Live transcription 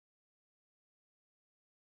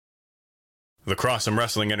The Crossum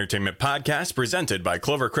Wrestling Entertainment Podcast, presented by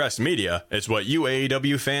Clovercrest Media, is what you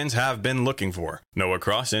AEW fans have been looking for. Noah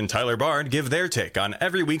Cross and Tyler Bard give their take on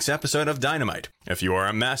every week's episode of Dynamite. If you are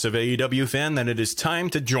a massive AEW fan, then it is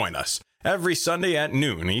time to join us every Sunday at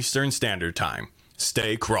noon Eastern Standard Time.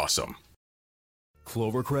 Stay Crossum.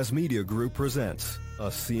 Clovercrest Media Group presents a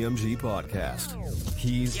CMG podcast,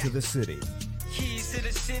 Keys to the City. Keys to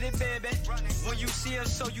the city, baby. When you see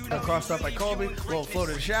us, so you know. Crossed up by Kobe, little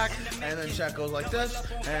floater to Shaq, and then Shaq goes like this,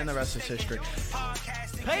 and the rest is history.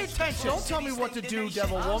 Pay attention. Don't tell me what to do,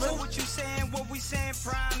 Devil Woman. But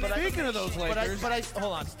speaking of those Lakers, but I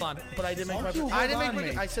hold on. But I didn't make my. I didn't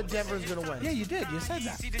make. I said Denver's gonna win. Yeah, you did. You said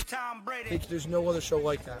that. There's no other show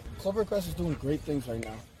like that. Clovercrest is doing great things right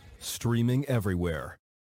now. Streaming everywhere.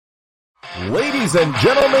 Ladies and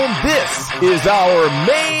gentlemen, this is our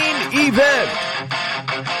main event.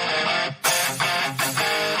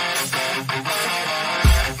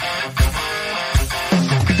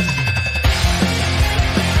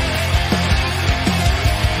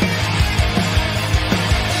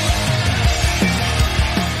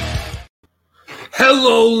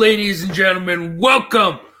 Hello, ladies and gentlemen.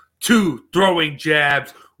 Welcome to Throwing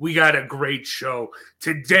Jabs. We got a great show.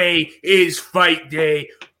 Today is fight day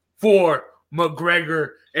for McGregor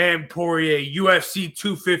and Poirier, UFC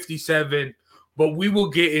 257, but we will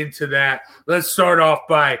get into that. Let's start off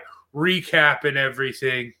by recapping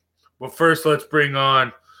everything. But first, let's bring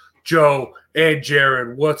on Joe and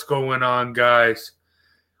Jared. What's going on, guys?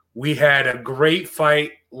 We had a great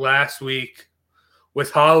fight last week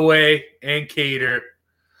with Holloway and Kattar.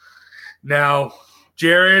 Now,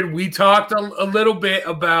 Jared, we talked a little bit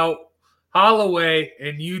about Holloway,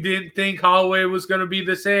 and you didn't think Holloway was going to be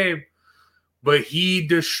the same, but he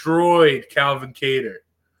destroyed Calvin Kattar.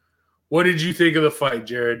 What did you think of the fight,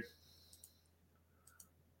 Jared?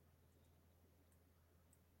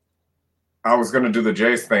 I was going to do the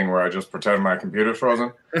Jace thing where I just pretend my computer's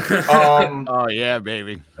frozen. Oh, yeah,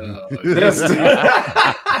 baby.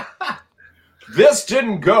 This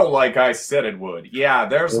didn't go like I said it would. Yeah,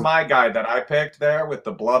 there's my guy that I picked there with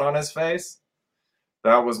the blood on his face.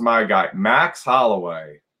 That was my guy, Max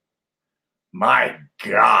Holloway. My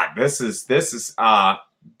God, this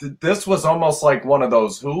was almost like one of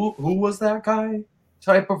those who was that guy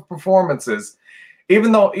type of performances.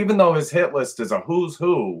 Even though his hit list is a who's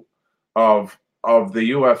who of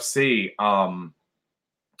the UFC,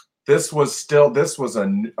 this was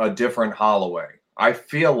a different Holloway. I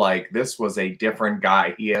feel like this was a different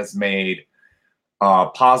guy. He has made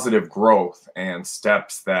positive growth and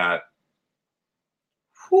steps that,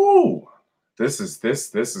 this is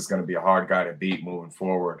going to be a hard guy to beat moving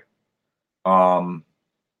forward. I mean,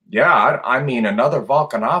 another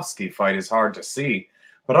Volkanovski fight is hard to see,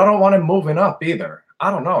 but I don't want him moving up either.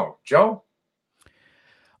 I don't know, Joe.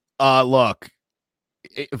 Look.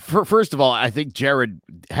 First of all, I think Jared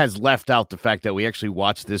has left out the fact that we actually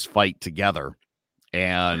watched this fight together.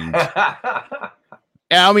 And I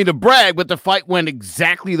don't mean to brag, but the fight went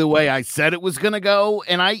exactly the way I said it was going to go.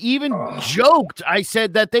 And I even joked. I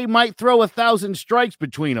said that they might throw 1,000 strikes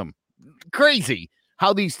between them. Crazy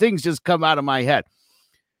how these things just come out of my head.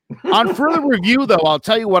 On further review, though, I'll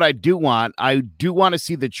tell you what I do want. I do want to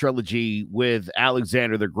see the trilogy with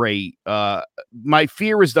Alexander the Great. My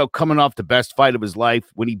fear is, though, coming off the best fight of his life,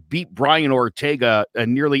 when he beat Brian Ortega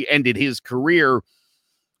and nearly ended his career,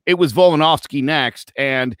 it was Volkanovski next.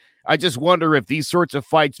 And I just wonder if these sorts of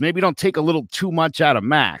fights maybe don't take a little too much out of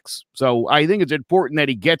Max. So I think it's important that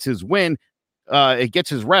he gets his win, it gets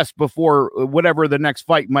his rest before whatever the next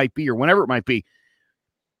fight might be or whenever it might be.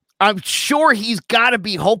 I'm sure he's got to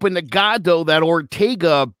be hoping to God, though, that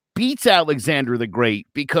Ortega beats Alexander the Great,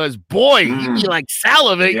 because, boy, he'd be like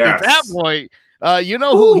salivating at that point. You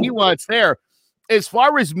know who he wants there. As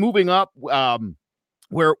far as moving up,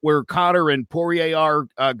 where Conor and Poirier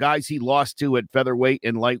are guys he lost to at featherweight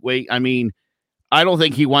and lightweight, I mean, I don't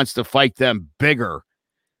think he wants to fight them bigger.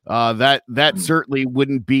 That certainly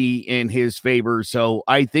wouldn't be in his favor. So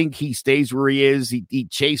I think he stays where he is. He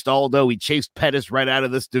chased Aldo. He chased Pettis right out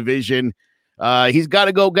of this division. He's got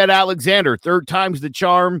to go get Alexander. Third time's the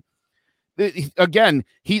charm. Again,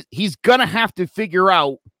 he's gonna have to figure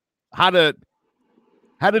out how to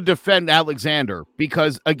defend Alexander,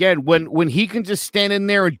 because again, when he can just stand in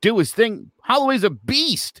there and do his thing, Holloway's a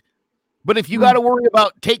beast. But if you got to worry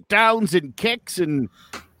about takedowns and kicks, and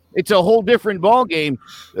it's a whole different ball game.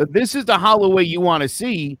 This is the Holloway you want to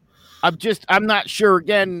see. I'm not sure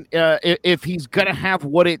again if he's gonna have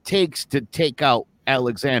what it takes to take out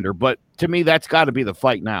Alexander. But to me, that's got to be the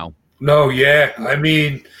fight now. No, yeah, I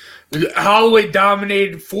mean, Holloway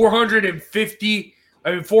dominated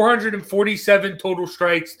 447 total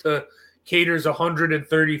strikes to Cater's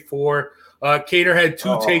 134. Cater had 2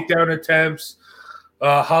 takedown attempts.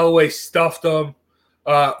 Holloway stuffed him.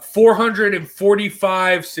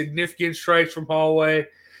 445 significant strikes from Holloway.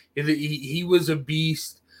 He was a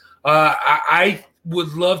beast. I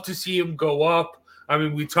would love to see him go up. I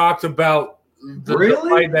mean, we talked about the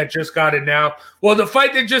fight that just got announced. Well, the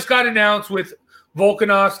fight that just got announced with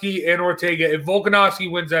Volkanovski and Ortega. If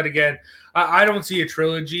Volkanovski wins that again, I don't see a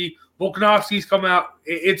trilogy. Volkanovski's come out.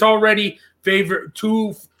 It's already favorite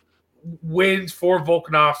 2 wins for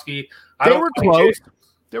Volkanovski. They were close.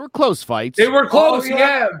 They were close fights. They were close,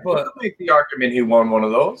 yeah. But make the argument he won one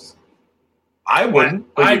of those. I wouldn't.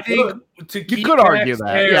 I think to keep could argue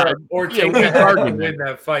that. Yeah. Ortega to win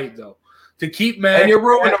that fight, though. To keep Max. And you're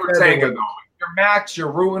ruining Ortega, though. You're Max,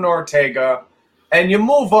 you're ruining Ortega. And you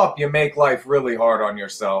move up, you make life really hard on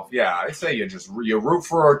yourself. Yeah, I say you root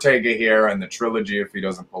for Ortega here and the trilogy if he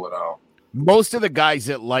doesn't pull it out. Most of the guys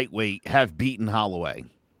at lightweight have beaten Holloway.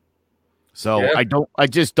 So I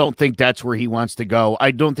just don't think that's where he wants to go.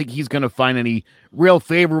 I don't think he's going to find any real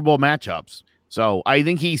favorable matchups. So I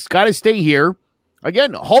think he's got to stay here.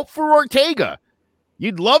 Again, hope for Ortega.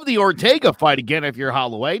 You'd love the Ortega fight again if you're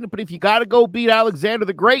Holloway, but if you got to go beat Alexander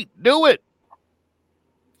the Great, do it.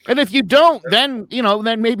 And if you don't, then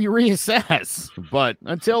maybe reassess. But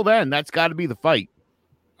until then, that's got to be the fight.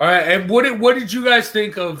 All right. And what did you guys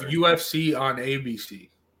think of UFC on ABC?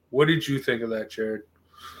 What did you think of that, Jared?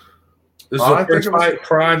 This is the first fight,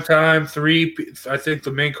 prime time, 3. I think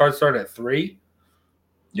the main card started at 3.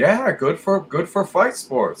 Yeah, good for fight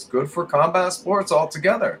sports, good for combat sports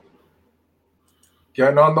altogether.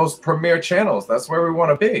 Getting on those premier channels, that's where we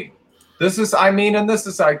want to be.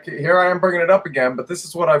 Here I am bringing it up again, but this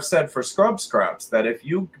is what I've said for Scrub Scraps, that if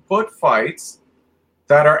you put fights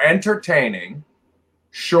that are entertaining,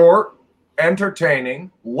 short, entertaining,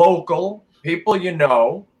 local, people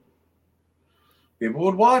people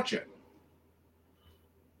would watch it.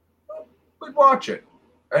 We'd watch it.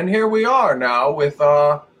 And here we are now with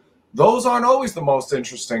those aren't always the most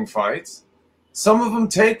interesting fights. Some of them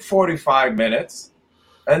take 45 minutes,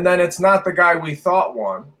 and then it's not the guy we thought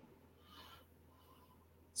won.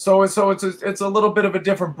 So it's a little bit of a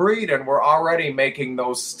different breed, and we're already making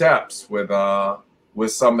those steps with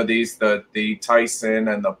some of these, the Tyson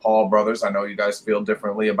and the Paul brothers. I know you guys feel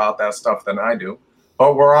differently about that stuff than I do,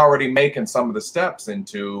 but we're already making some of the steps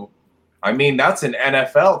into. I mean, that's an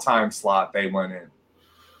NFL time slot they went in.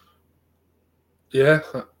 Yeah,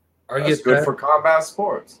 that's good for combat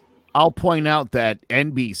sports. I'll point out that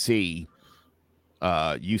NBC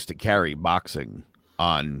used to carry boxing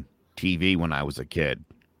on TV when I was a kid.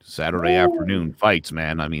 Saturday afternoon fights,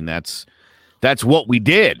 man. I mean, that's what we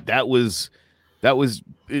did. That was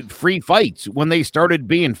free fights when they started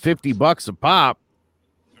being $50 a pop.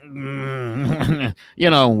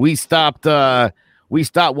 We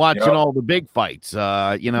stopped watching all the big fights.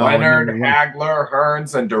 Leonard, Hagler,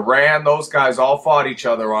 Hearns, and Duran, those guys all fought each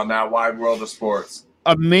other on that Wide World of Sports.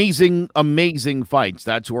 Amazing fights.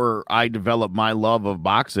 That's where I developed my love of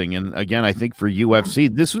boxing. And again, I think for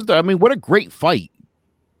UFC, what a great fight.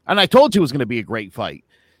 And I told you it was going to be a great fight.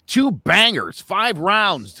 2 bangers, 5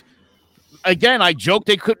 rounds. Again, I joked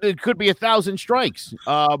it could be 1,000 strikes.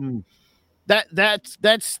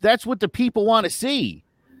 That's what the people want to see.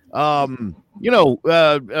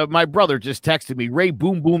 My brother just texted me, Ray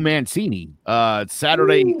Boom Boom Mancini.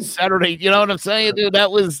 Saturday, you know what I'm saying, dude?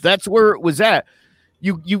 That's where it was at.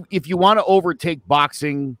 If you want to overtake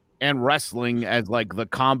boxing and wrestling as like the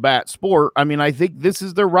combat sport, I mean, I think this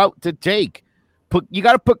is the route to take. You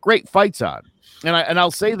got to put great fights on. And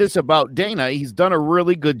I'll say this about Dana, he's done a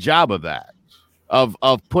really good job of that. Of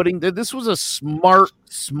putting this was a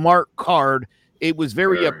smart card. It was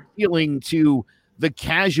very appealing to the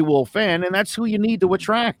casual fan, and that's who you need to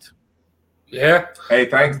attract. Yeah. Hey,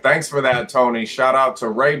 thanks for that, Tony. Shout out to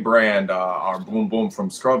Ray Brand, our Boom Boom from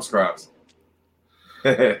Scrub Scraps.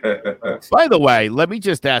 By the way, let me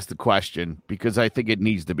just ask the question because I think it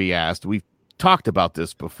needs to be asked. We've talked about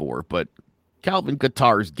this before, but Calvin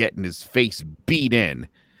Kattar's getting his face beat in,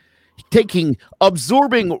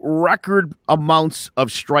 absorbing record amounts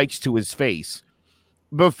of strikes to his face.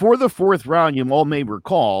 Before the 4th round, you all may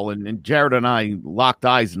recall, and Jared and I locked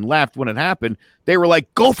eyes and laughed when it happened. They were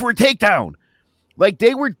like, go for a takedown. Like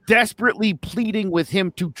they were desperately pleading with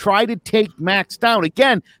him to try to take Max down.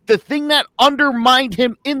 Again, the thing that undermined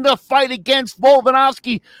him in the fight against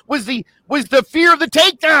Volkanovski was the fear of the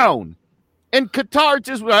takedown. And Kattar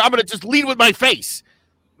I'm going to just lead with my face.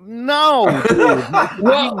 No.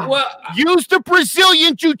 Use the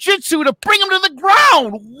Brazilian jiu-jitsu to bring him to the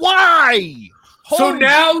ground. Why? So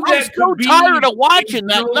now I'm that so Khabib tired of watching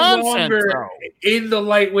is that no nonsense. longer Though. in the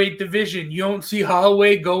lightweight division, you don't see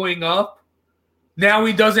Holloway going up. Now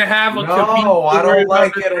he doesn't have a Khabib No, to I worry don't about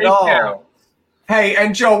like the it at takedown. all. Hey,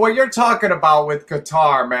 and Joe, what you're talking about with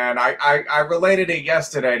Qatar, man, I related it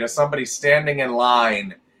yesterday to somebody standing in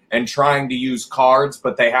line and trying to use cards,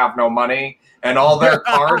 but they have no money, and all their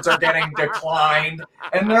cards are getting declined.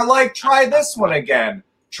 And they're like, try this one again.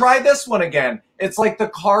 Try this one again. It's like the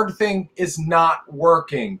card thing is not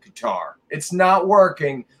working, Qatar. It's not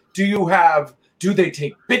working. Do they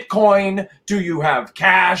take Bitcoin? Do you have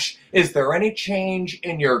cash? Is there any change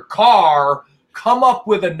in your car? Come up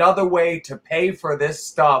with another way to pay for this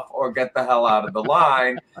stuff or get the hell out of the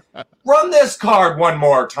line. Run this card one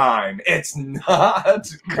more time. It's not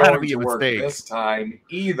going to work this time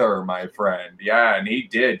either, my friend. Yeah, and he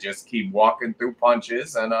did just keep walking through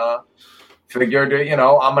punches and figured, I'm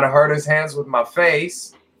going to hurt his hands with my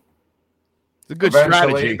face. It's a good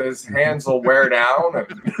Eventually, strategy. his hands will wear down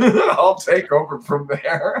and I'll take over from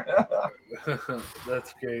there.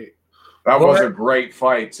 That's great. That was a great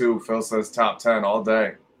fight, too. Phil says top 10 all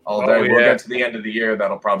day. All day. We'll get to the end of the year.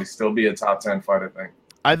 That'll probably still be a top 10 fight, I think.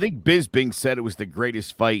 I think Bisping said it was the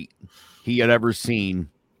greatest fight he had ever seen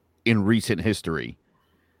in recent history.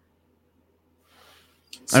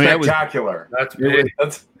 Spectacular. That's big.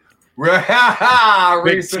 That's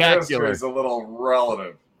recent history is a little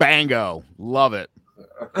relative. Bango. Love it.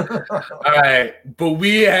 All right. But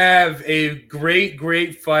we have a great,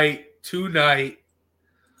 great fight tonight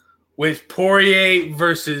with Poirier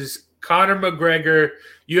versus Conor McGregor,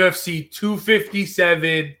 UFC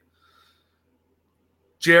 257.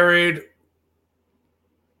 Jared,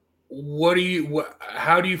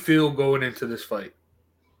 how do you feel going into this fight?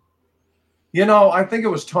 I think it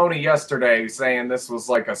was Tony yesterday saying this was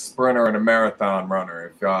like a sprinter and a marathon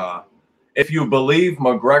runner. If you believe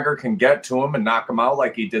McGregor can get to him and knock him out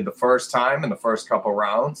like he did the first time in the first couple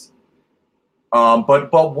rounds,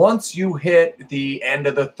 but once you hit the end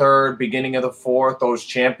of the third, beginning of the fourth, those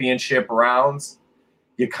championship rounds,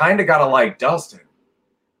 you kind of got to dust it.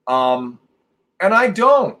 And I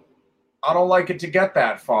don't like it to get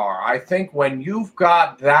that far. I think when you've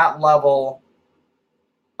got that level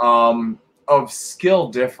of skill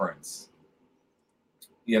difference,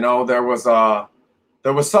 there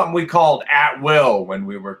was something we called at will when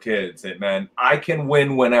we were kids. It meant I can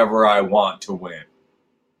win whenever I want to win.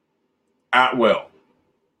 At will.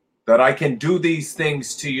 That I can do these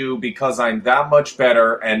things to you because I'm that much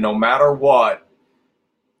better, and no matter what,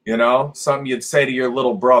 something you'd say to your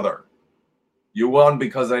little brother. You won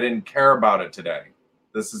because I didn't care about it today.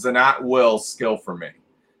 This is an at-will skill for me.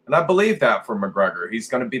 And I believe that for McGregor. He's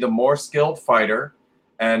going to be the more skilled fighter,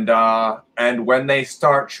 and when they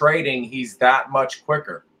start trading, he's that much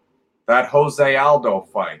quicker. That Jose Aldo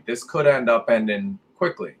fight, this could end up ending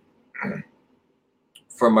quickly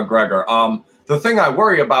for McGregor. The thing I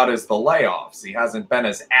worry about is the layoffs. He hasn't been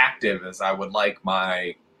as active as I would like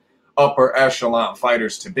my upper echelon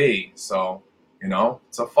fighters to be. So,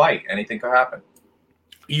 it's a fight. Anything could happen.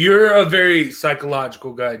 You're a very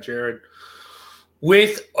psychological guy, Jared.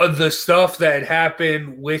 With the stuff that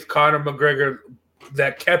happened with Conor McGregor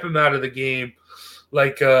that kept him out of the game,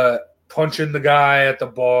 like punching the guy at the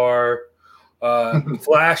bar,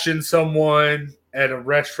 flashing someone at a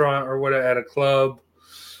restaurant or whatever, at a club.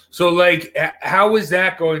 So, how is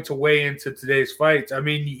that going to weigh into today's fights? I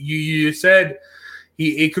mean, you said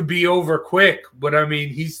it could be over quick, but I mean,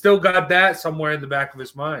 he's still got that somewhere in the back of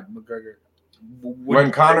his mind, McGregor.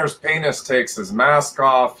 When Conor's penis takes his mask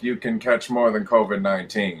off, you can catch more than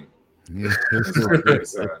COVID-19.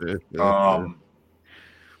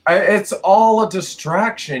 It's all a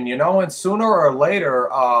distraction, and sooner or later,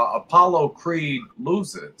 Apollo Creed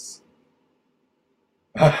loses.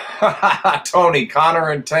 Tony,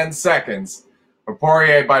 Conor in 10 seconds.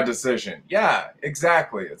 Poirier by decision. Yeah,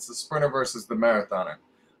 exactly. It's the sprinter versus the marathoner.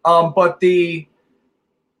 But the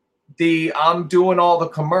I'm doing all the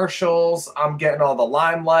commercials. I'm getting all the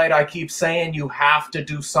limelight. I keep saying you have to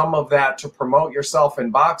do some of that to promote yourself in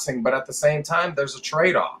boxing, but at the same time, there's a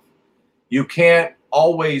trade-off. You can't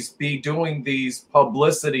always be doing these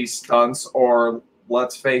publicity stunts or,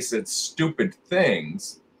 let's face it, stupid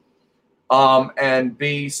things, and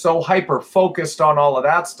be so hyper-focused on all of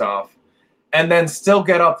that stuff, and then still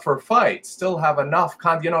get up for fights, still have enough,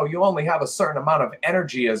 you only have a certain amount of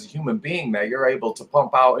energy as a human being that you're able to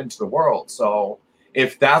pump out into the world. So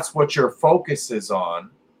if that's what your focus is on,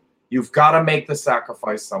 you've got to make the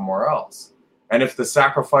sacrifice somewhere else. And if the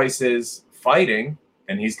sacrifice is fighting,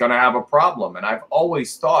 and he's going to have a problem. And I've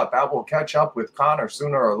always thought that will catch up with Conor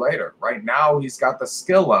sooner or later. Right now, he's got the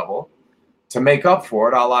skill level to make up for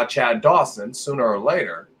it, a la Chad Dawson, sooner or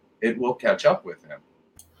later, it will catch up with him.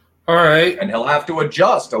 All right. And he'll have to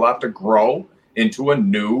adjust. He'll have to grow into a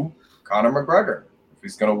new Conor McGregor if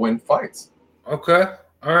he's going to win fights. Okay.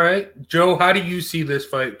 All right. Joe, how do you see this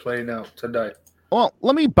fight playing out tonight? Well,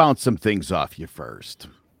 let me bounce some things off you first.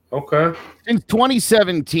 Okay. In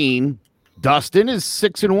 2017, Dustin is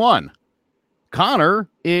 6-1. Conor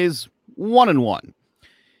is 1-1.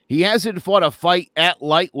 He hasn't fought a fight at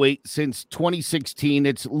lightweight since 2016.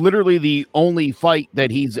 It's literally the only fight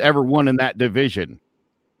that he's ever won in that division.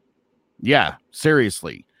 Yeah,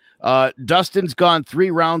 seriously. Dustin's gone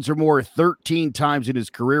 3 rounds or more 13 times in his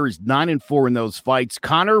career. He's 9-4 in those fights.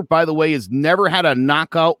 Conor, by the way, has never had a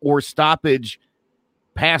knockout or stoppage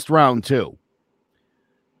past round 2.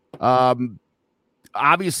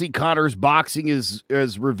 Obviously, Conor's boxing is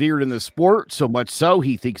revered in the sport, so much so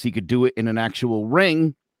he thinks he could do it in an actual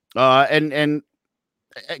ring. And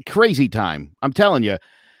crazy time. I'm telling you,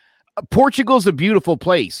 Portugal's a beautiful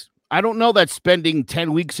place. I don't know that spending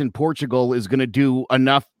 10 weeks in Portugal is going to do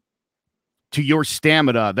enough to your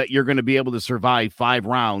stamina that you're going to be able to survive 5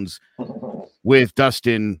 rounds with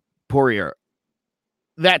Dustin Poirier.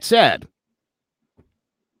 That said,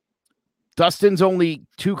 Dustin's only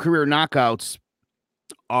 2 career knockouts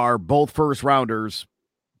are both first rounders,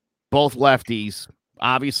 both lefties.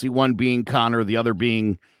 Obviously, one being Conor, the other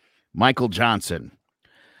being Michael Johnson.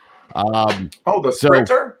 The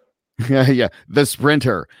sprinter? Yeah, the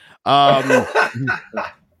sprinter. That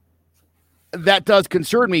does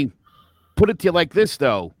concern me. Put it to you like this,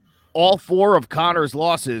 though. All 4 of Conor's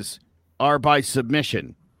losses are by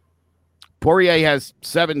submission. Poirier has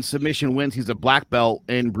 7 submission wins. He's a black belt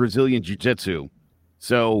in Brazilian Jiu-Jitsu.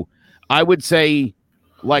 So I would say,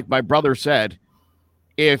 like my brother said,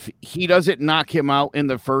 if he doesn't knock him out in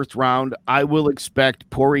the first round, I will expect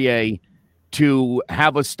Poirier to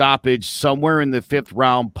have a stoppage somewhere in the 5th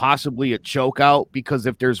round, possibly a chokeout, because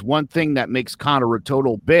if there's one thing that makes Conor a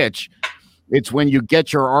total bitch, it's when you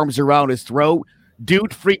get your arms around his throat,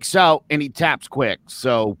 dude freaks out and he taps quick.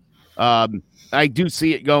 So I do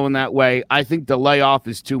see it going that way. I think the layoff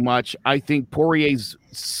is too much. I think Poirier's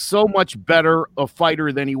so much better a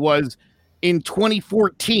fighter than he was in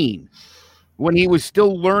 2014 when he was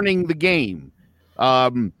still learning the game.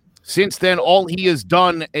 Since then, all he has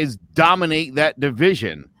done is dominate that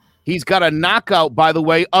division. He's got a knockout, by the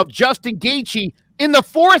way, of Justin Gaethje in the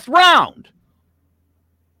 4th round.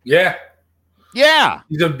 Yeah. Yeah.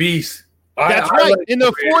 He's a beast. That's right. In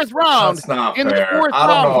the 4th round, That's not in fair. the 4th I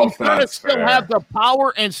don't know round, if he's going to that's still fair. have the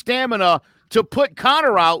power and stamina to put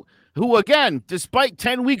Conor out, who, again, despite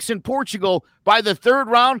 10 weeks in Portugal, by the 3rd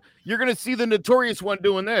round, you're going to see the notorious one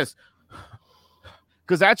doing this.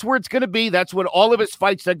 Because that's where it's going to be. That's what all of his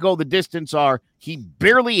fights that go the distance are. He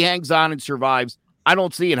barely hangs on and survives. I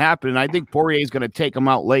don't see it happening. I think Poirier is going to take him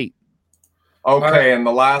out late. Okay, in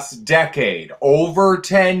the last decade, over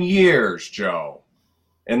 10 years, Joe.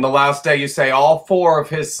 In the last day, you say all 4 of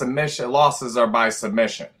his submission losses are by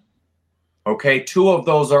submission. Okay, 2 of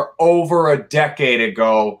those are over a decade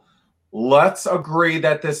ago. Let's agree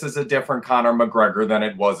that this is a different Conor McGregor than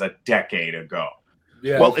it was a decade ago.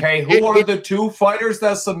 Yeah. Well, Okay, who are the 2 fighters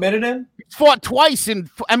that submitted him? He's fought twice, and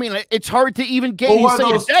I mean, it's hard to even get Who you are say a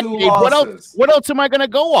those 2 decade. What losses? else am I going to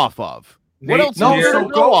go off of? What Nate, else am I going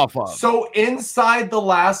to go off of? So inside the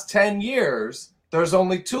last 10 years, there's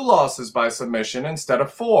only 2 losses by submission instead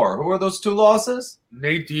of 4. Who are those 2 losses?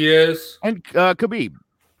 Nate Diaz. And Khabib.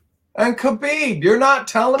 And Khabib. You're not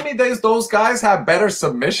telling me those guys have better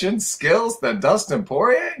submission skills than Dustin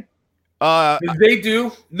Poirier? They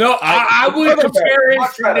do. No, I would compare him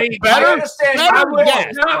much to better. Nate Better? I understand. Better, you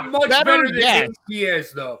yes. Not much Better, better than yes. Nate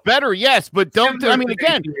Diaz, though. Better, yes, but don't. Similar I mean, to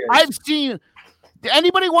again, Nate Diaz. I've seen. Did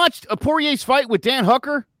anybody watch Poirier's fight with Dan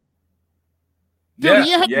Hooker? Dude,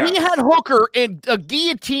 Yeah. he had Hooker in a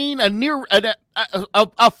guillotine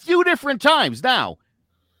a few different times. Now,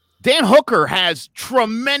 Dan Hooker has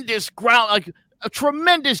tremendous ground, like a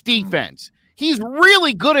tremendous defense. He's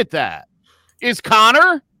really good at that. Is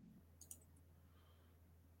Conor?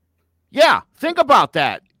 Yeah, think about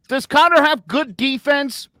that. Does Conor have good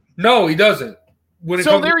defense? No, he doesn't.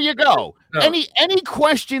 So there you go. No. Any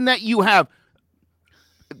question that you have,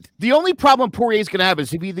 the only problem Poirier's going to have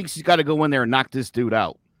is if he thinks he's got to go in there and knock this dude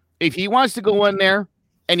out. If he wants to go in there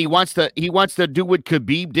and he wants to do what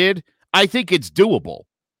Khabib did, I think it's doable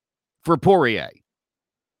for Poirier.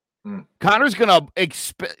 Conor's going to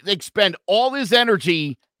expend all his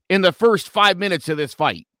energy in the first 5 minutes of this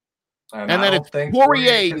fight. And then I it's don't think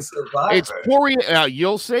Poirier. can survive It's it. Poirier.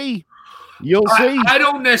 You'll see. You'll see. I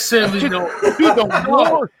don't necessarily know. Dude,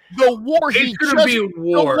 the war he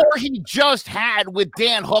war. just had with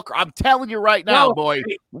Dan Hooker. I'm telling you right now, boy,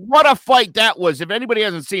 what a fight that was. If anybody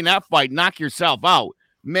hasn't seen that fight, knock yourself out.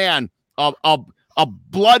 Man, a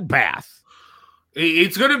bloodbath.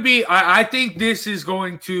 It's going to be, I think this is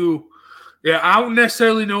going to, I don't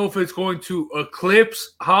necessarily know if it's going to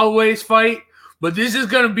eclipse Holloway's fight, but this is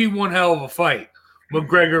going to be one hell of a fight.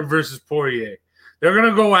 McGregor versus Poirier. They're going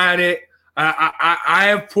to go at it. I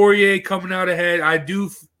have Poirier coming out ahead. I do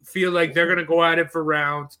feel like they're going to go at it for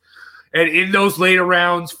rounds. And in those later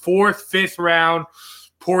rounds, 4th, 5th round,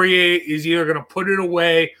 Poirier is either going to put it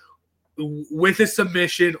away with a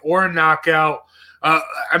submission or a knockout.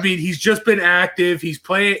 I mean, he's just been active. He's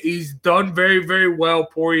done very, very well,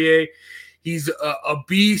 Poirier. He's a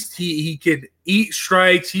beast. He can eat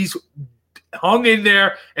strikes. He's hung in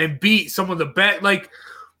there and beat some of the best. Like,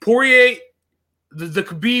 Poirier, the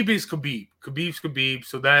Khabib is Khabib. Khabib's Khabib,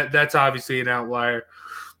 so that's obviously an outlier.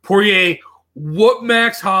 Poirier whooped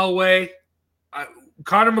Max Holloway.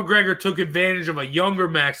 Conor McGregor took advantage of a younger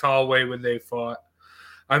Max Holloway when they fought.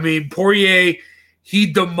 I mean, Poirier,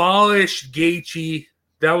 he demolished Gaethje.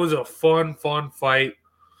 That was a fun fight.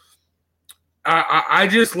 I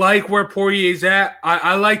just like where Poirier's at.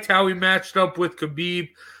 I liked how he matched up with Khabib.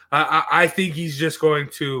 I think he's just going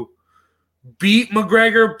to beat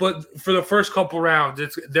McGregor, but for the first couple rounds,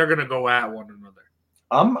 they're going to go at one another.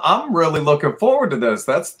 I'm really looking forward to this.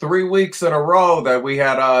 That's 3 weeks in a row that we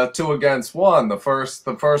had 2 against 1. The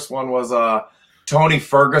first one was Tony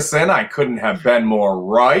Ferguson. I couldn't have been more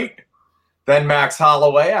right. Then Max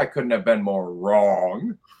Holloway. I couldn't have been more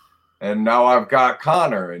wrong. And now I've got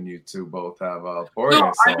Conor, and you two both have Poirier.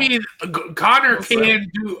 No, I mean, Conor can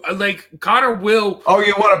do, Conor will. Oh,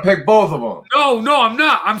 you want to pick both of them? No, I'm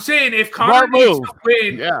not. I'm saying if Conor needs to win,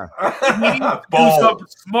 he needs to do something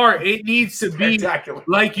smart. It needs to be,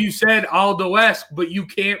 like you said, Aldo-esque, but you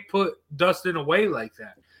can't put Dustin away like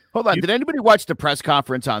that. Hold on. Did anybody watch the press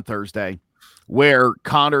conference on Thursday where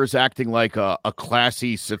Conor's acting like a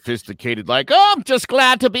classy, sophisticated, I'm just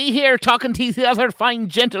glad to be here talking to these other fine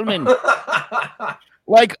gentlemen.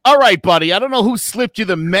 Like, all right, buddy, I don't know who slipped you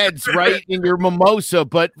the meds right in your mimosa,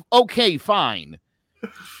 but okay, fine.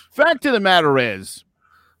 Fact of the matter is,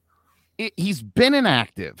 he's been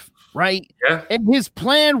inactive, right? Yeah. And his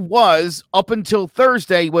plan was, up until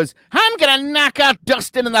Thursday, was, I'm going to knock out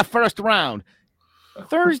Dustin in the first round.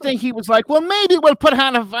 Thursday, he was like, well, maybe we'll put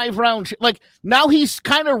on a 5-round. Now he's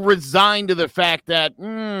kind of resigned to the fact that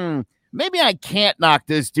maybe I can't knock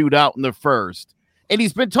this dude out in the first. And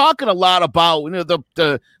he's been talking a lot about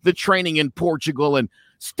the training in Portugal, and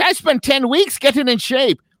I spent 10 weeks getting in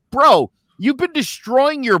shape. Bro, you've been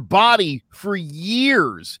destroying your body for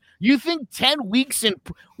years. You think 10 weeks in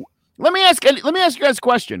Let me ask you guys a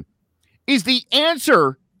question. Is the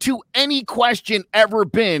answer to any question ever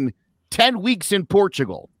been 10 weeks in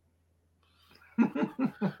Portugal?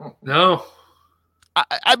 No.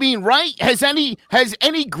 I mean, right? Has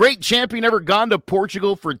any great champion ever gone to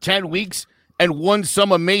Portugal for 10 weeks and won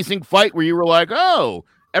some amazing fight where you were like, oh,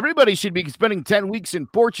 everybody should be spending 10 weeks in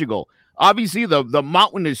Portugal? Obviously, the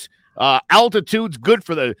mountainous altitude's good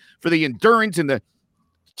for the endurance and the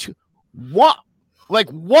what? Like,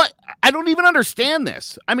 what? I don't even understand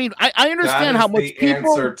this. I mean, I understand how much the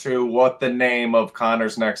answer to what the name of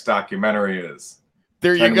Conor's next documentary is.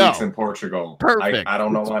 There you go. 10 weeks in Portugal. Perfect. I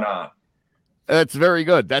don't know why not. That's very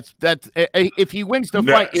good. That's if he wins the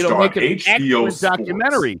fight, it'll make an excellent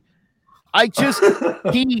documentary. I just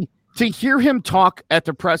to hear him talk at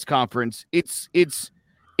the press conference, it's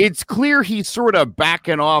clear he's sort of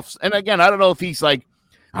backing off. And again, I don't know if he's like,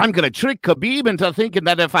 I'm going to trick Khabib into thinking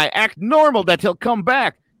that if I act normal, that he'll come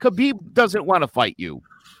back. Khabib doesn't want to fight you.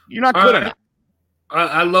 You're not good enough.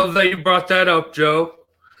 I love that you brought that up, Joe.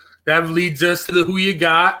 That leads us to the who you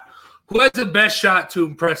got. Who has the best shot to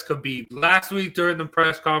impress Khabib? Last week during the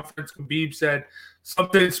press conference, Khabib said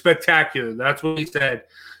something spectacular. That's what he said.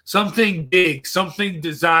 Something big, something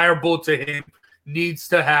desirable to him needs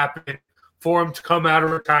to happen for him to come out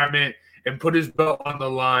of retirement and put his belt on the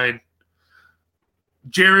line.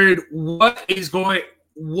 Jared, who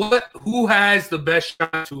has the best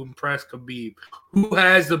shot to impress Khabib? Who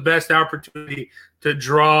has the best opportunity to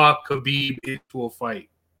draw Khabib into a fight?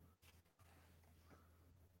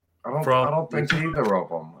 I don't think either of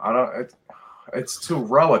them. It's too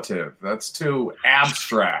relative. That's too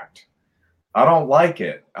abstract. I don't like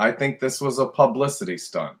it. I think this was a publicity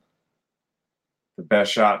stunt. The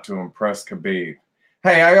best shot to impress Khabib.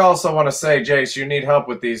 Hey, I also want to say, Jace, you need help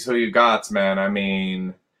with these who you gots, man. I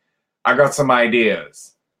mean, I got some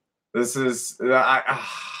ideas. This is...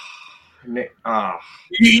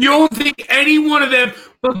 You don't think any one of them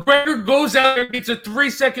McGregor goes out there and gets a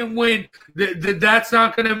 3-second win. That's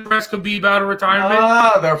not going to impress Khabib out of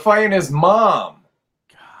retirement? They're fighting his mom.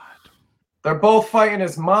 God. They're both fighting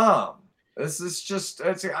his mom. This is just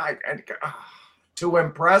to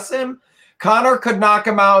impress him. Conor could knock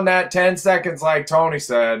him out in that 10 seconds like Tony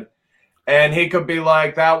said, and he could be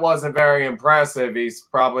like, that wasn't very impressive. He's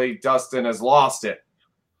probably, Dustin has lost it.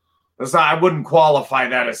 I wouldn't qualify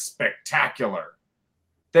that as spectacular.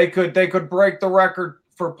 They could break the record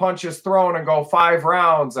for punches thrown and go 5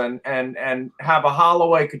 rounds and have a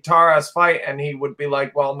Holloway Kataras fight, and he would be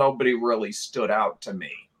like, well, nobody really stood out to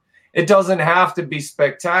me. It doesn't have to be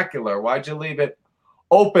spectacular. Why'd you leave it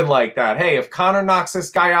open like that? Hey, if Conor knocks this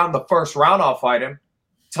guy out in the first round, I'll fight him.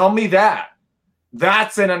 Tell me that.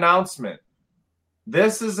 That's an announcement.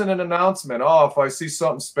 This isn't an announcement. Oh, if I see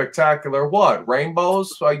something spectacular, what?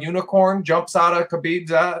 Rainbows? A unicorn jumps out of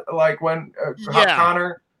Khabib's like when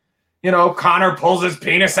Conor, Conor pulls his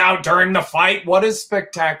penis out during the fight. What is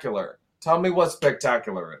spectacular? Tell me what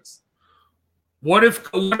spectacular is. What if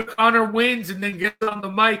Conor wins and then gets on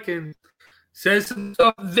the mic and says some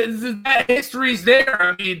stuff? That history's there.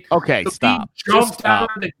 I mean, okay, stop. Jumped out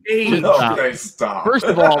of the cage. Okay, stop. First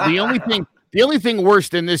of all, the only thing worse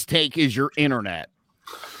than this take is your internet.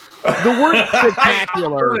 The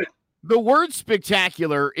word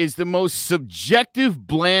spectacular is the most subjective,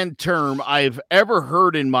 bland term I've ever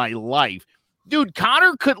heard in my life. Dude,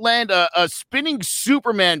 Conor could land a spinning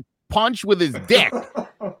Superman punch with his dick.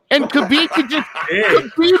 And Khabib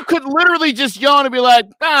could literally just yawn and be like,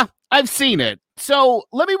 I've seen it. So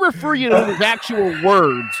let me refer you to his actual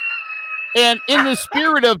words. And in the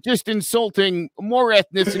spirit of just insulting more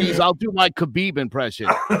ethnicities, I'll do my Khabib impression.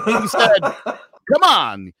 He said, come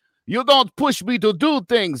on, you don't push me to do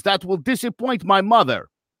things that will disappoint my mother.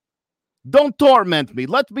 Don't torment me.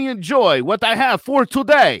 Let me enjoy what I have for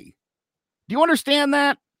today. Do you understand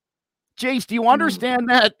that? Jace, do you understand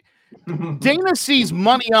that? Dana sees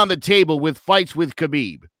money on the table with fights with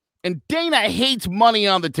Khabib. And Dana hates money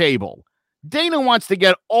on the table. Dana wants to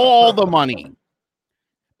get all the money.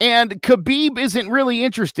 And Khabib isn't really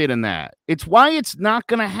interested in that. It's why it's not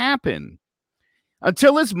going to happen.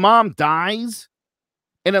 Until his mom dies,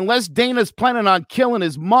 and unless Dana's planning on killing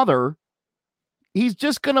his mother, he's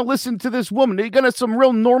just going to listen to this woman. You're going to have some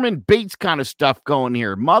real Norman Bates kind of stuff going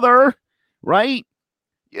here. Mother, right?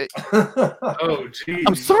 Oh, geez.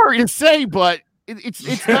 I'm sorry to say, but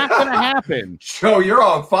it's not going to happen. Joe, you're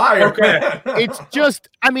on fire. Okay. It's just,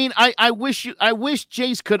 I mean, I wish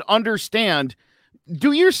Jace could understand.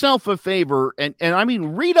 Do yourself a favor and I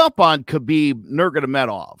mean, read up on Khabib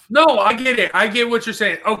Nurmagomedov. No, I get it. I get what you're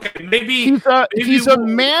saying. Okay, maybe he's a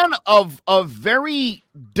man of very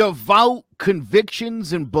devout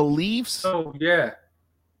convictions and beliefs. Oh yeah.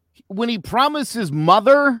 When he promises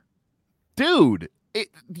mother, dude,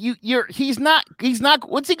 he's not.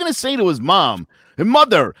 What's he gonna say to his mom?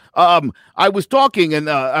 Mother, I was talking and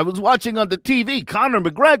I was watching on the TV. Conor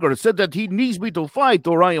McGregor said that he needs me to fight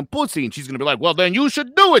or I am pussy. And she's going to be like, well, then you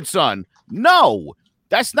should do it, son. No,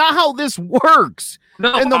 that's not how this works.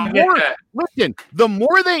 No, and the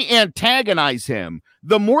more they antagonize him,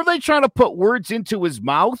 the more they try to put words into his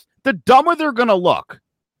mouth, the dumber they're going to look.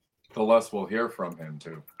 The less we'll hear from him,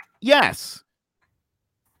 too. Yes.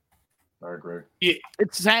 I agree.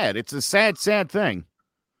 It's sad. It's a sad, sad thing.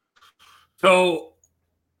 So,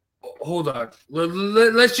 hold on.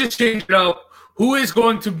 Let's just change it up. Who is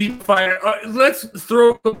going to be the fighter? Let's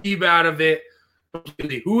throw Khabib out of it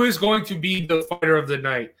completely. Who is going to be the fighter of the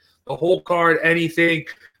night? The whole card, anything.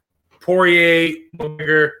 Poirier,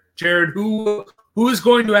 McGregor, Jared. Who is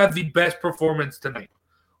going to have the best performance tonight?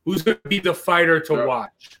 Who's going to be the fighter to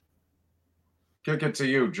watch? Kick it to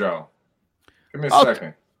you, Joe. Give me a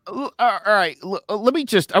second. All right, let me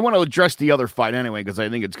I want to address the other fight anyway, because I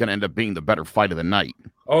think it's going to end up being the better fight of the night.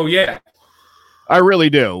 Oh, yeah. I really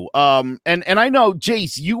do. And I know,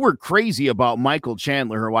 Jace, you were crazy about Michael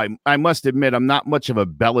Chandler, who I must admit I'm not much of a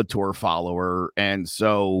Bellator follower, and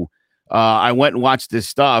so I went and watched this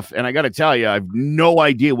stuff, and I got to tell you, I have no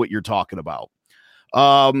idea what you're talking about.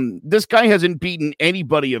 This guy hasn't beaten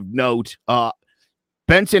anybody of note.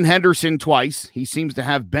 Benson Henderson twice. He seems to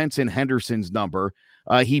have Benson Henderson's number.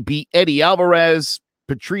 He beat Eddie Alvarez,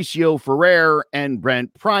 Patricio Ferrer, and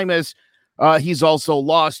Brent Primus. He's also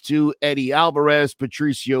lost to Eddie Alvarez,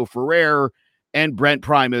 Patricio Ferrer, and Brent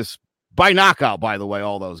Primus by knockout, by the way,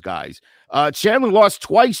 all those guys. Chandler lost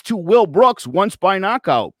twice to Will Brooks, once by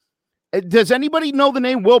knockout. Does anybody know the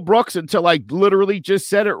name Will Brooks until I literally just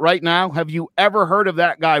said it right now? Have you ever heard of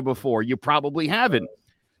that guy before? You probably haven't.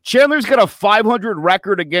 Chandler's got a 500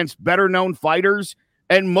 record against better-known fighters,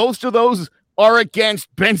 and most of those are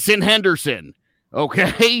against Benson Henderson.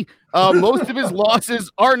 Okay. Most of his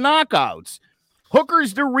losses are knockouts.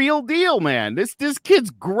 Hooker's the real deal, man. This kid's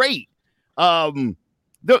great. I'm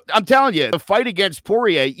telling you, the fight against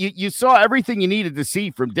Poirier, you saw everything you needed to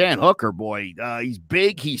see from Dan Hooker, boy. He's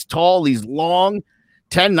big, he's tall, he's long,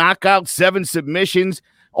 10 knockouts, 7 submissions,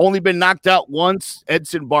 only been knocked out once,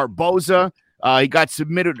 Edson Barboza. He got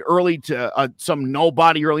submitted early to some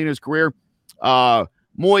nobody early in his career.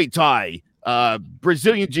 Muay Thai,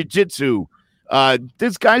 Brazilian Jiu-Jitsu.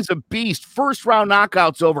 This guy's a beast. First round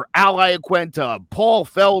knockouts over Al Iaquinta, Paul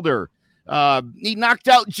Felder. He knocked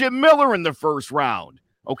out Jim Miller in the first round.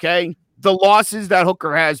 Okay. The losses that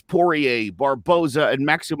Hooker has, Poirier, Barboza, and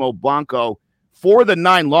Maximo Blanco. 4 of the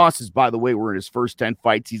 9 losses, by the way, were in his first 10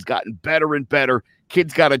 fights. He's gotten better and better.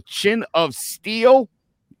 Kid's got a chin of steel.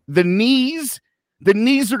 The knees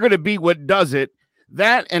are going to be what does it.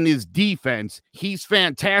 That and his defense, he's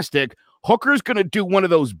fantastic. Hooker's going to do one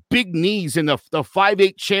of those big knees in the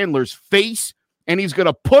 5'8" Chandler's face, and he's going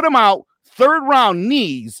to put him out 3rd round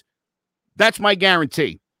knees. That's my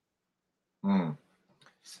guarantee. Man,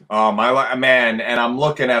 and I'm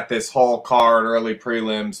looking at this whole card, early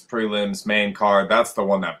prelims, main card. That's the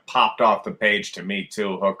one that popped off the page to me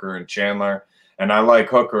too, Hooker and Chandler. And I like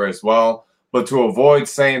Hooker as well. But to avoid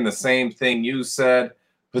saying the same thing you said,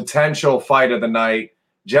 potential fight of the night,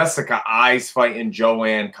 Jessica I's fighting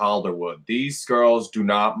Joanne Calderwood. These girls do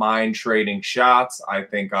not mind trading shots. I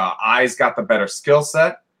think I's got the better skill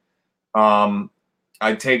set.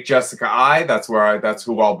 I'd take Jessica I. That's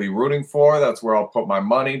who I'll be rooting for. That's where I'll put my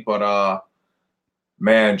money. But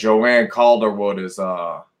man, Joanne Calderwood is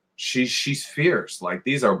she's fierce. Like,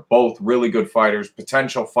 these are both really good fighters.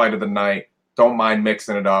 Potential fight of the night. Don't mind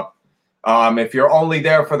mixing it up. If you're only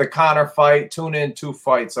there for the Conor fight, tune in 2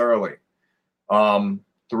 fights early.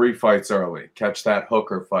 3 fights early. Catch that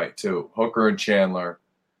Hooker fight too. Hooker and Chandler,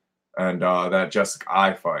 and that Jessica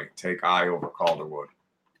I fight. Take I over Calderwood.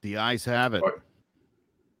 The eyes have it.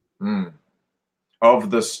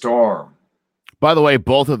 Of the Storm. By the way,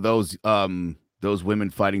 both of those women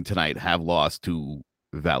fighting tonight have lost to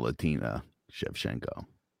Valentina Shevchenko.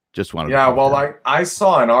 Just wanted to I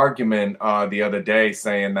saw an argument the other day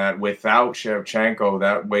saying that without Shevchenko,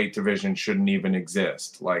 that weight division shouldn't even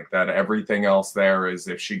exist. Like, that everything else there is,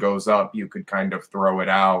 if she goes up, you could kind of throw it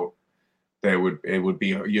out.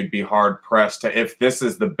 You'd be hard pressed to, if this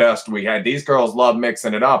is the best we had. These girls love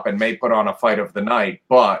mixing it up and may put on a fight of the night,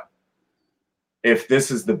 but if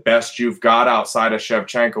this is the best you've got outside of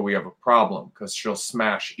Shevchenko, we have a problem, because she'll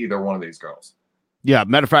smash either one of these girls. Yeah,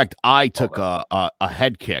 matter of fact, I took a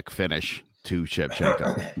head kick finish to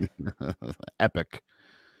Shevchenko. Epic.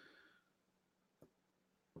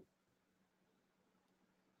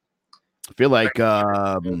 I feel like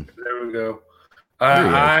there we go.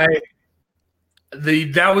 That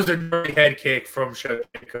was a great head kick from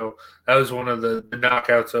Shevchenko. That was one of the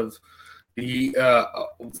knockouts of the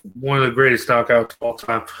one of the greatest knockouts of all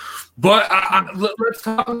time. But let's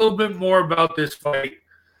talk a little bit more about this fight.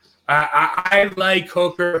 I like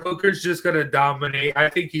Hooker. Hooker's just going to dominate. I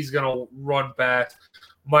think he's going to run past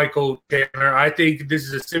Michael Chandler. I think this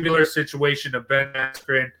is a similar situation to Ben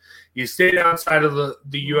Askren. He stayed outside of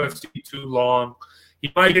the UFC too long.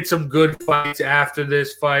 He might get some good fights after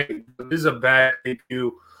this fight, but this is a bad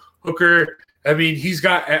debut. Hooker, I mean, he's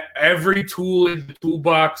got every tool in the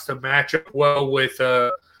toolbox to match up well with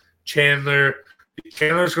Chandler.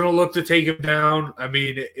 Chandler's going to look to take him down. I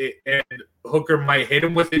mean, and Hooker might hit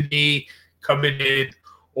him with a knee coming in.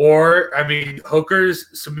 Or, I mean, Hooker's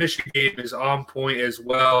submission game is on point as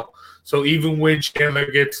well. So even when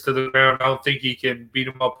Chandler gets to the ground, I don't think he can beat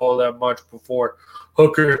him up all that much before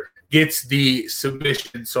Hooker gets the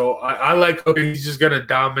submission. So I like Hooker. He's just going to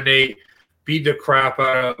dominate, beat the crap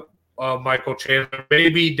out of Michael Chandler.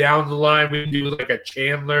 Maybe down the line we can do like a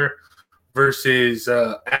Chandler versus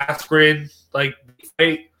Askren like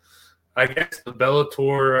fight. I guess the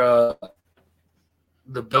Bellator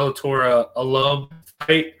alum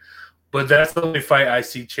fight, but that's the only fight I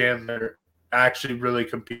see Chandler actually really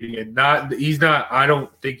competing in. I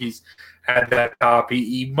don't think he's at that top.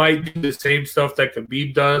 He might do the same stuff that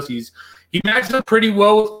Khabib does. He matches up pretty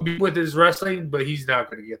well with his wrestling, but he's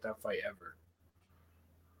not going to get that fight ever.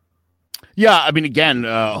 Yeah, I mean, again,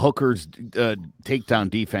 Hooker's takedown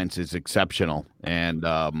defense is exceptional, and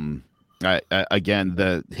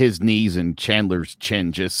again, his knees and Chandler's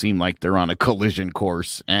chin just seem like they're on a collision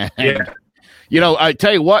course. And I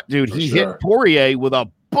tell you what, dude, he hit Poirier with a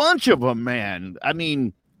bunch of them, man. I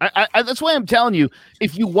mean, I that's why I'm telling you,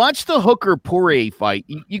 if you watch the Hooker Poirier fight,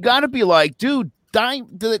 you got to be like, dude,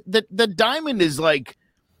 the diamond is like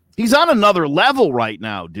He's on another level right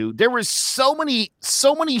now, dude. There was so many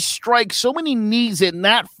strikes, so many knees in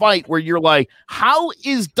that fight where you're like, how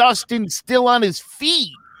is Dustin still on his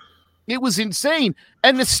feet? It was insane.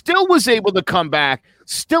 And still was able to come back,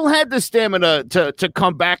 still had the stamina to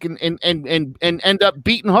come back and end up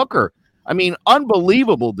beating Hooker. I mean,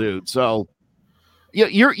 unbelievable, dude. So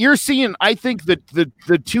you're seeing, I think,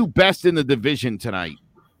 the two best in the division tonight.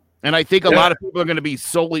 And I think a lot of people are going to be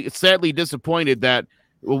sadly disappointed that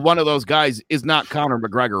one of those guys is not Conor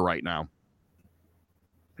McGregor right now.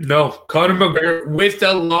 No, Conor McGregor with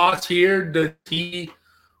the loss here,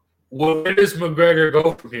 where does McGregor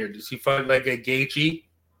go from here? Does he fight like a Gaethje,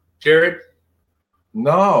 Jared?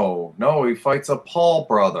 No, he fights a Paul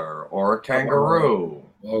brother or a kangaroo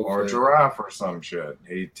or a giraffe or some shit.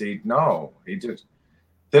 He just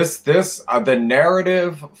the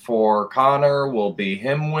narrative for Conor will be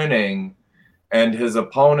him winning and his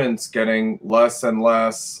opponents getting less and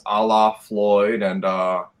less a la Floyd and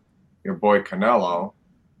your boy Canelo.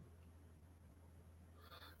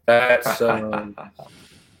 That's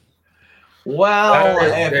well,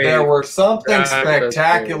 if there were something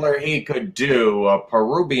spectacular he could do, a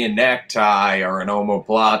Peruvian necktie or an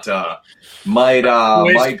omoplata might be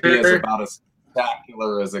about as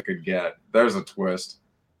spectacular as it could get. There's a twist.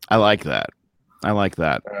 I like that. I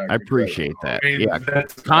appreciate that. Yeah,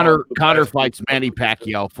 Conor fights Manny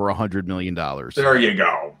Pacquiao for $100 million. There you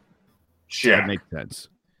go. Shit. That makes sense.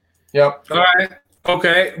 Yep. All right.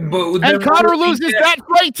 Okay, and Conor loses that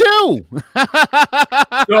fight too.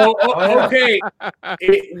 So okay,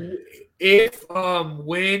 if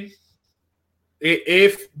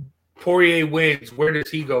Poirier wins, where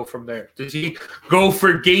does he go from there? Does he go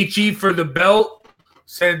for Gaethje for the belt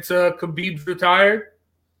since Khabib's retired?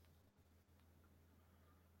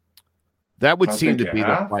 That would seem to be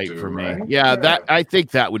the fight for me. Right? Yeah, I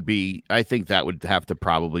think that would have to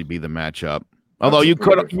probably be the matchup. Although you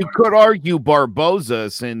could argue Barboza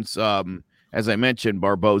since, as I mentioned,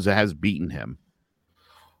 Barboza has beaten him.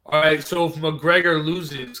 All right, so if McGregor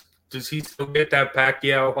loses, does he still get that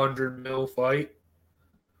Pacquiao $100 million fight?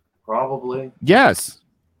 Probably. Yes,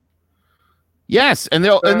 and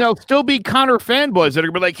they'll still be Conor fanboys that are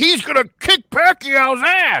gonna be like, he's gonna kick Pacquiao's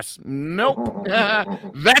ass. Nope,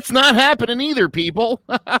 that's not happening either, people.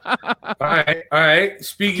 All right.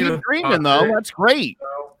 Speaking of dreaming, though, that's great.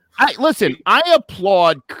 I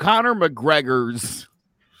applaud Conor McGregor's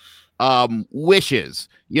wishes.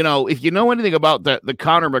 You know, if you know anything about the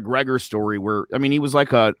Conor McGregor story, where I mean, he was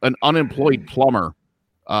like an unemployed plumber,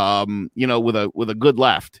 with a good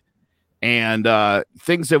left, and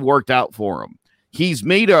things have worked out for him. He's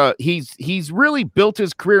really built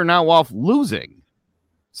his career now off losing,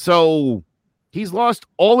 so he's lost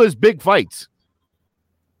all his big fights.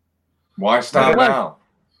 Why stop now?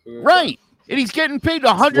 Right. And he's getting paid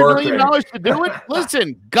 $100 million to do it.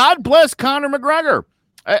 Listen, God bless Conor McGregor.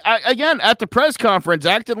 Again, at the press conference,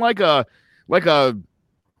 acting like a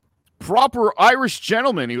proper Irish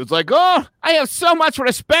gentleman. He was like, "Oh, I have so much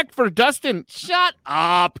respect for Dustin." Shut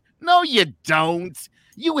up. No, you don't.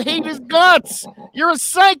 You hate his guts. You're a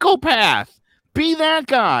psychopath. Be that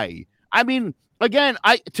guy. I mean, again,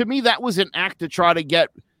 to me, that was an act to try to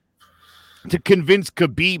convince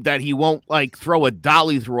Khabib that he won't throw a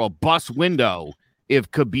dolly through a bus window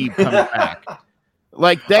if Khabib comes back.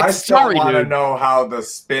 That's I still want to know how the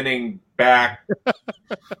spinning back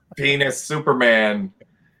penis Superman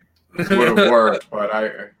would have worked, but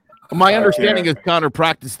my understanding is Conor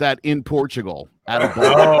practiced that in Portugal at a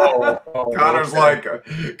bar. Conor's like,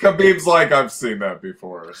 Khabib's like, I've seen that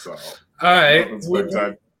before. So all right,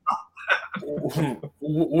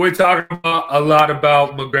 we're talking a lot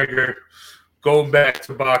about McGregor going back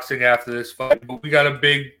to boxing after this fight, but we got a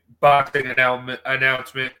big boxing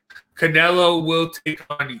announcement. Canelo will take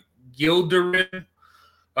on Yildirim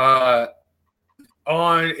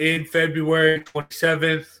in February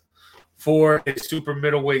 27th for his super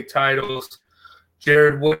middleweight titles.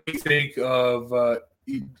 Jared, what do you think of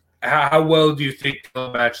how well do you think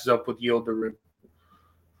Canelo matches up with Yildirim?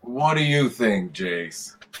 What do you think,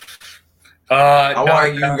 Jace? I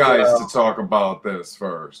want you guys to talk about this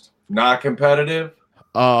first. Not competitive?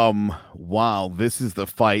 Wow, this is the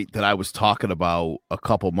fight that I was talking about a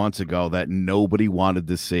couple months ago that nobody wanted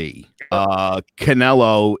to see.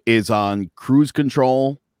 Canelo is on cruise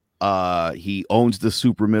control. He owns the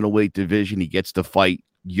super middleweight division. He gets to fight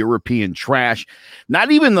European trash.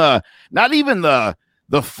 Not even the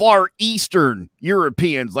far eastern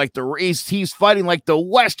Europeans, like he's fighting like the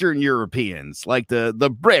Western Europeans, like the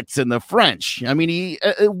Brits and the French. I mean,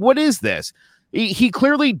 what is this? He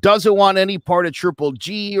clearly doesn't want any part of Triple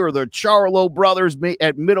G or the Charlo brothers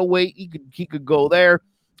at middleweight. He could go there.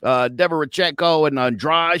 Deverachenko and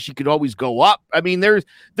Andrade. He could always go up. I mean,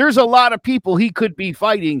 there's a lot of people he could be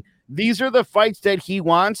fighting. These are the fights that he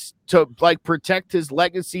wants to like protect his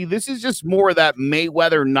legacy. This is just more of that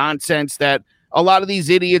Mayweather nonsense that a lot of these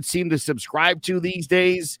idiots seem to subscribe to these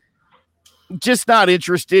days. Just not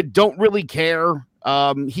interested. Don't really care.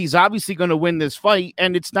 He's obviously going to win this fight,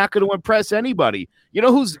 and it's not going to impress anybody. You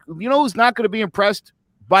know who's not going to be impressed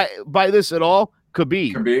by this at all?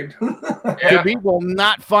 Khabib. Khabib will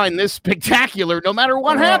not find this spectacular no matter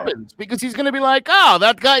what happens, because he's going to be like, oh,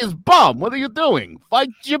 that guy is bum. What are you doing? Fight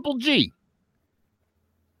Triple G.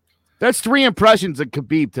 That's 3 impressions of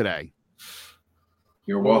Khabib today.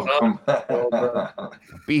 You're welcome.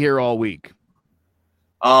 Be here all week.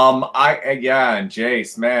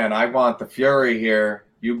 Jace, man, I want the fury here.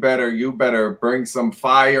 You better bring some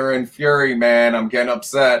fire and fury, man. I'm getting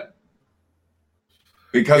upset.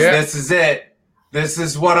 Because this is it. This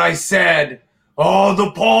is what I said. Oh,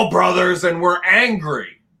 the Paul brothers, and we're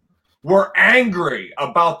angry. We're angry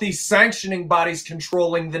about these sanctioning bodies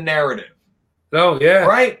controlling the narrative. Oh, yeah.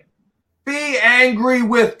 Right? Be angry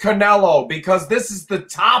with Canelo, because this is the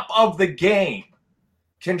top of the game,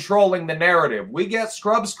 controlling the narrative. We get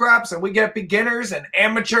scrub scraps, and we get beginners and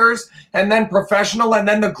amateurs, and then professional, and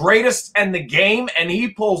then the greatest in the game, and he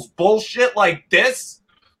pulls bullshit like this?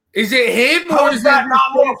 Is it him? How is that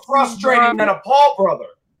not more frustrating than a Paul brother?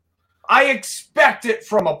 I expect it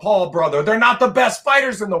from a Paul brother. They're not the best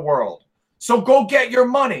fighters in the world. So go get your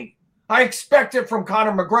money. I expect it from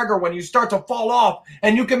Conor McGregor when you start to fall off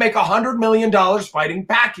and you can make $100 million fighting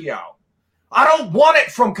Pacquiao. I don't want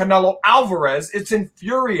it from Canelo Alvarez. It's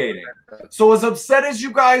infuriating. So as upset as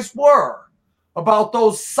you guys were about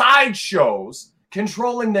those sideshows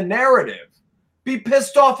controlling the narrative, be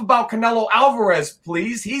pissed off about Canelo Alvarez,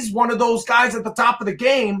 please. He's one of those guys at the top of the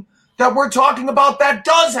game that we're talking about that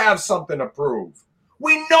does have something to prove.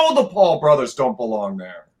 We know the Paul brothers don't belong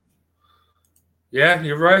there. Yeah,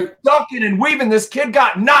 you're right. Ducking and weaving. This kid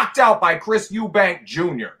got knocked out by Chris Eubank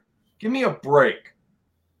Jr. Give me a break.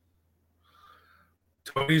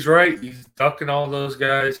 Tony's right. He's ducking all those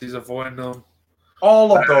guys. He's avoiding them.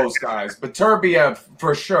 All of those guys. But Turbiev,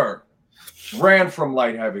 for sure, ran from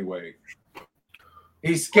light heavyweight.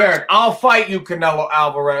 He's scared. I'll fight you, Canelo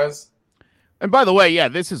Alvarez. And by the way,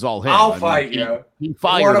 this is all him. I'll fight you. He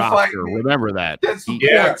fired Oscar. Remember that.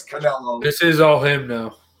 Canelo. This is all him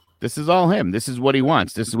now. This is all him. This is what he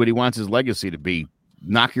wants. This is what he wants his legacy to be.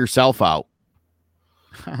 Knock yourself out.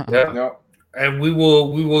 And we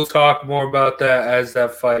will talk more about that as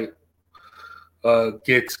that fight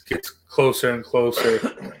gets closer and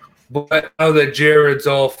closer. But now that Jared's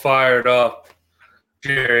all fired up,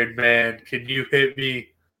 Jared, man, can you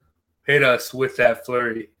hit us with that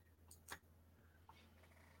flurry?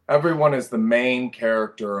 Everyone is the main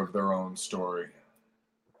character of their own story.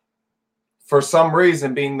 For some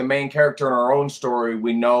reason, being the main character in our own story,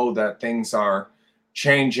 we know that things are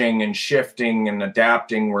changing and shifting and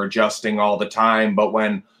adapting. We're adjusting all the time. But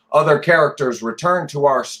when other characters return to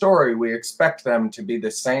our story, we expect them to be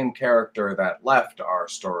the same character that left our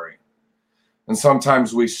story. And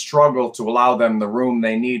sometimes we struggle to allow them the room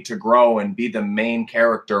they need to grow and be the main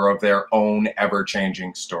character of their own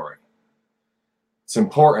ever-changing story. It's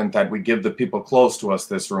important that we give the people close to us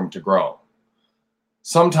this room to grow.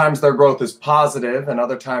 Sometimes their growth is positive and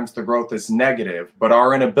other times the growth is negative, but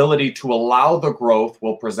our inability to allow the growth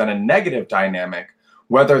will present a negative dynamic,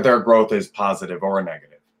 whether their growth is positive or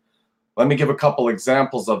negative. Let me give a couple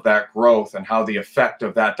examples of that growth and how the effect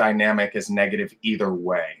of that dynamic is negative either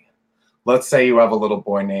way. Let's say you have a little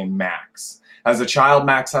boy named Max. As a child,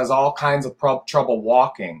 Max has all kinds of trouble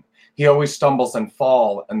walking. He always stumbles and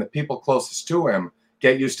falls, and the people closest to him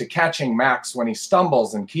get used to catching Max when he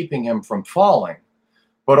stumbles and keeping him from falling.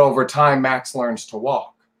 But over time, Max learns to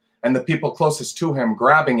walk, and the people closest to him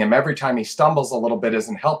grabbing him every time he stumbles a little bit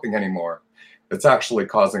isn't helping anymore. It's actually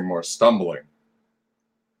causing more stumbling.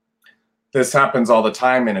 This happens all the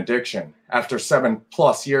time in addiction. After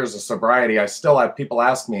 7+ years of sobriety, I still have people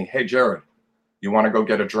ask me, hey, Jared, you want to go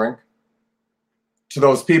get a drink? To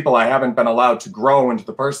those people, I haven't been allowed to grow into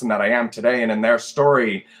the person that I am today, and in their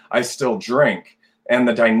story, I still drink. And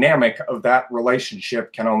the dynamic of that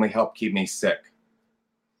relationship can only help keep me sick.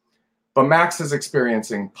 But Max is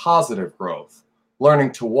experiencing positive growth,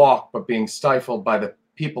 learning to walk, but being stifled by the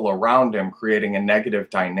people around him, creating a negative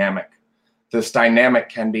dynamic. This dynamic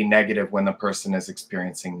can be negative when the person is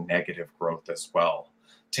experiencing negative growth as well.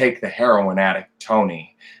 Take the heroin addict,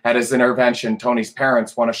 Tony. At his intervention, Tony's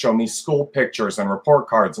parents want to show me school pictures and report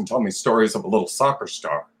cards and tell me stories of a little soccer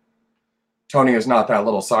star. Tony is not that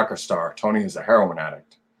little soccer star. Tony is a heroin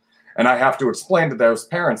addict. And I have to explain to those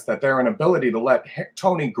parents that their inability to let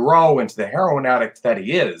Tony grow into the heroin addict that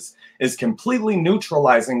he is completely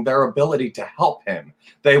neutralizing their ability to help him.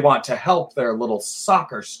 They want to help their little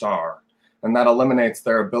soccer star, and that eliminates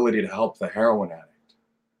their ability to help the heroin addict.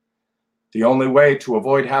 The only way to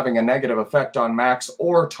avoid having a negative effect on Max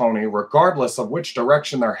or Tony, regardless of which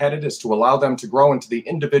direction they're headed, is to allow them to grow into the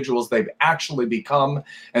individuals they've actually become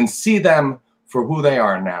and see them for who they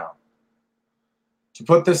are now. To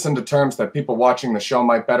put this into terms that people watching the show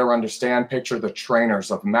might better understand, picture the trainers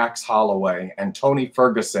of Max Holloway and Tony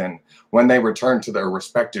Ferguson when they return to their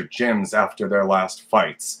respective gyms after their last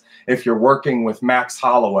fights. If you're working with Max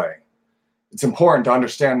Holloway, it's important to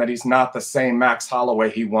understand that he's not the same Max Holloway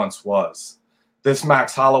he once was. This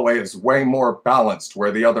Max Holloway is way more balanced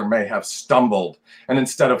where the other may have stumbled, and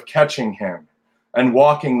instead of catching him and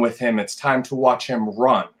walking with him, it's time to watch him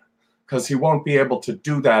run, because he won't be able to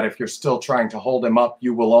do that if you're still trying to hold him up.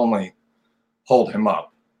 You will only hold him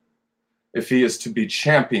up. If he is to be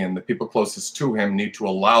champion, the people closest to him need to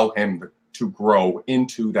allow him to grow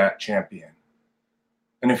into that champion.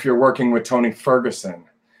 And if you're working with Tony Ferguson,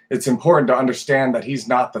 it's important to understand that he's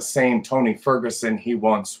not the same Tony Ferguson he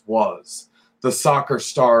once was. The soccer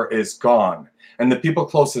star is gone, and the people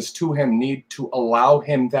closest to him need to allow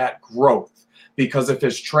him that growth, because if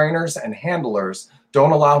his trainers and handlers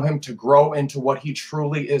don't allow him to grow into what he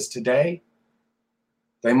truly is today,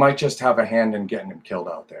 they might just have a hand in getting him killed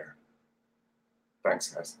out there. Thanks,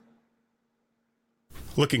 guys.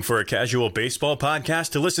 Looking for a casual baseball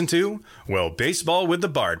podcast to listen to? Well, Baseball with the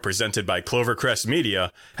Bard, presented by Clovercrest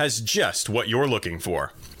Media, has just what you're looking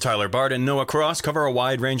for. Tyler Bard and Noah Cross cover a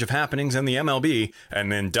wide range of happenings in the MLB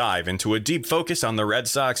and then dive into a deep focus on the Red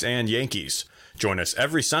Sox and Yankees. Join us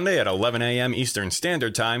every Sunday at 11 a.m. Eastern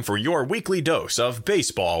Standard Time for your weekly dose of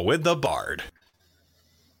Baseball with the Bard.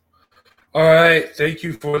 All right. Thank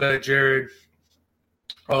you for that, Jared.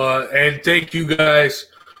 And thank you guys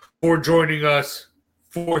for joining us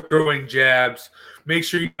for Throwing Jabs. Make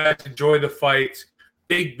sure you guys enjoy the fights.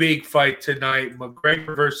 Big fight tonight.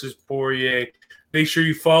 McGregor versus Poirier. Make sure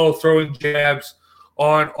you follow Throwing Jabs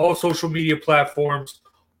on all social media platforms,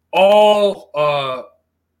 all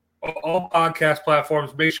podcast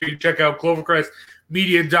platforms. Make sure you check out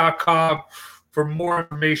clovercrestmedia.com for more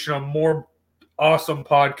information on more awesome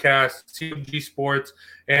podcasts, CMG Sports,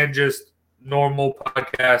 and just normal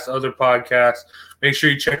podcasts, other podcasts. Make sure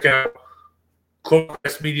you check out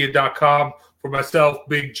clovercrestmedia.com for myself,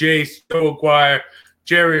 Big Jace, Joe Aguirre,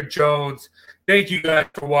 Jared Jones. Thank you guys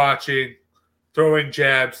for watching Throwing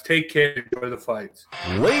Jabs. Take care. Enjoy the fights.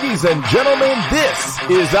 Ladies and gentlemen, this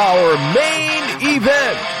is our main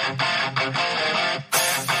event.